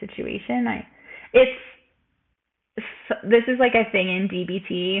the situation. It's this is like a thing in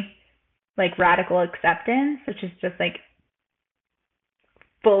DBT, like radical acceptance, which is just like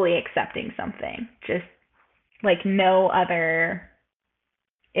fully accepting something. Just like no other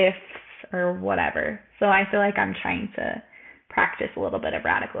ifs or whatever. So I feel like I'm trying to practice a little bit of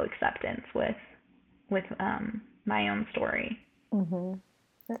radical acceptance with my own story. Mm-hmm.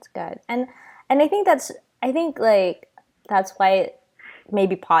 That's good. And I think like that's why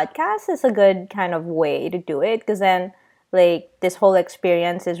maybe podcast is a good kind of way to do it, because then like this whole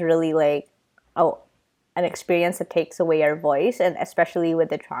experience is really like, oh, an experience that takes away our voice, and especially with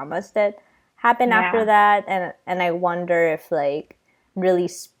the traumas that happen after Yeah. that. And I wonder if like really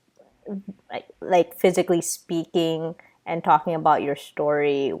like physically speaking and talking about your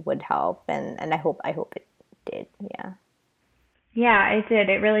story would help, and I hope it did. Yeah. Yeah, it did.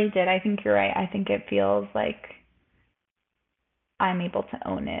 It really did. I think you're right. I think it feels like I'm able to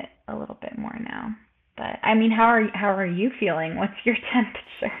own it a little bit more now. But I mean, how are you feeling? What's your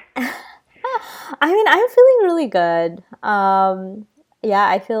temperature? I mean, I'm feeling really good. Yeah,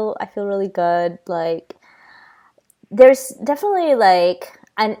 I feel really good. Like there's definitely like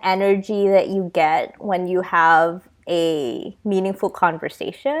an energy that you get when you have a meaningful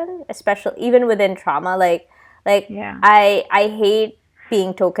conversation, especially even within trauma. Like Yeah. I hate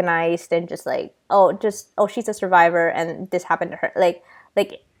being tokenized and just oh she's a survivor and this happened to her. Like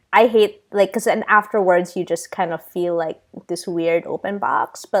I hate like because then afterwards you just kind of feel like this weird open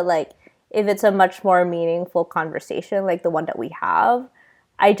box. But like if it's a much more meaningful conversation like the one that we have,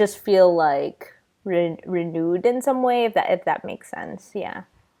 I just feel like renewed in some way, if that makes sense. Yeah.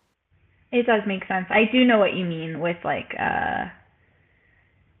 It does make sense. I do know what you mean with like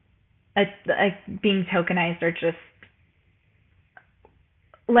being tokenized or just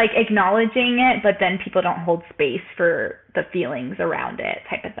like acknowledging it, but then people don't hold space for the feelings around it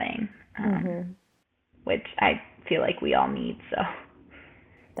type of thing, Mm-hmm. which I feel like we all need. So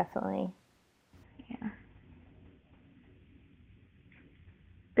Definitely. yeah.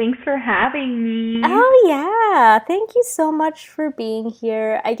 Thanks for having me. Oh yeah, thank you so much for being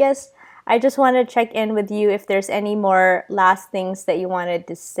here. I guess I just want to check in with you if there's any more last things that you wanted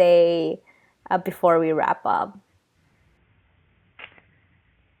to say before we wrap up.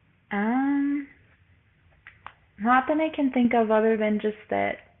 Um, Not that I can think of other than just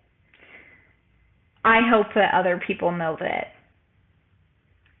that I hope that other people know that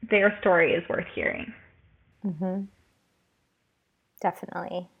their story is worth hearing. Mm-hmm.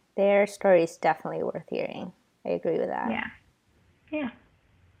 Definitely. Their story is definitely worth hearing. I agree with that. Yeah. Yeah.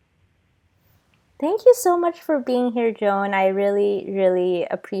 Thank you so much for being here, Joan. I really, really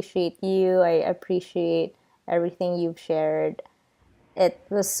appreciate you. I appreciate everything you've shared. It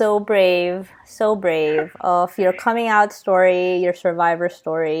was so brave of your coming out story, your survivor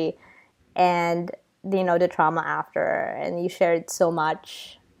story, and the trauma after. And you shared so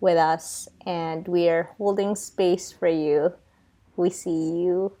much with us, and we are holding space for you. We see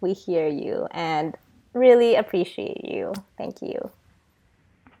you, we hear you, and really appreciate you. Thank you.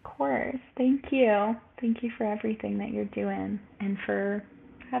 Of course. Thank you. Thank you for everything that you're doing and for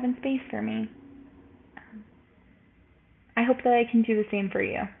having space for me. I hope that I can do the same for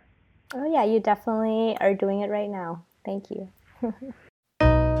you. Oh yeah, you definitely are doing it right now. Thank you.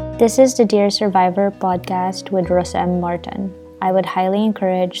 This is the Dear Survivor podcast with Rosem Morton. I would highly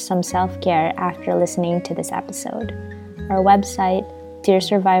encourage some self-care after listening to this episode. Our website,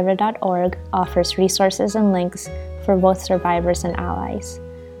 dearsurvivor.org, offers resources and links for both survivors and allies.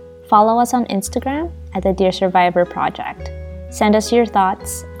 Follow us on Instagram at the Dear Survivor Project. Send us your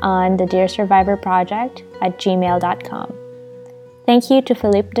thoughts on the Dear Survivor Project at gmail.com. Thank you to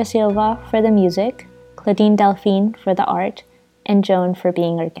Felipe da Silva for the music, Claudine Delphine for the art, and Joan for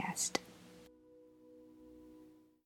being our guest.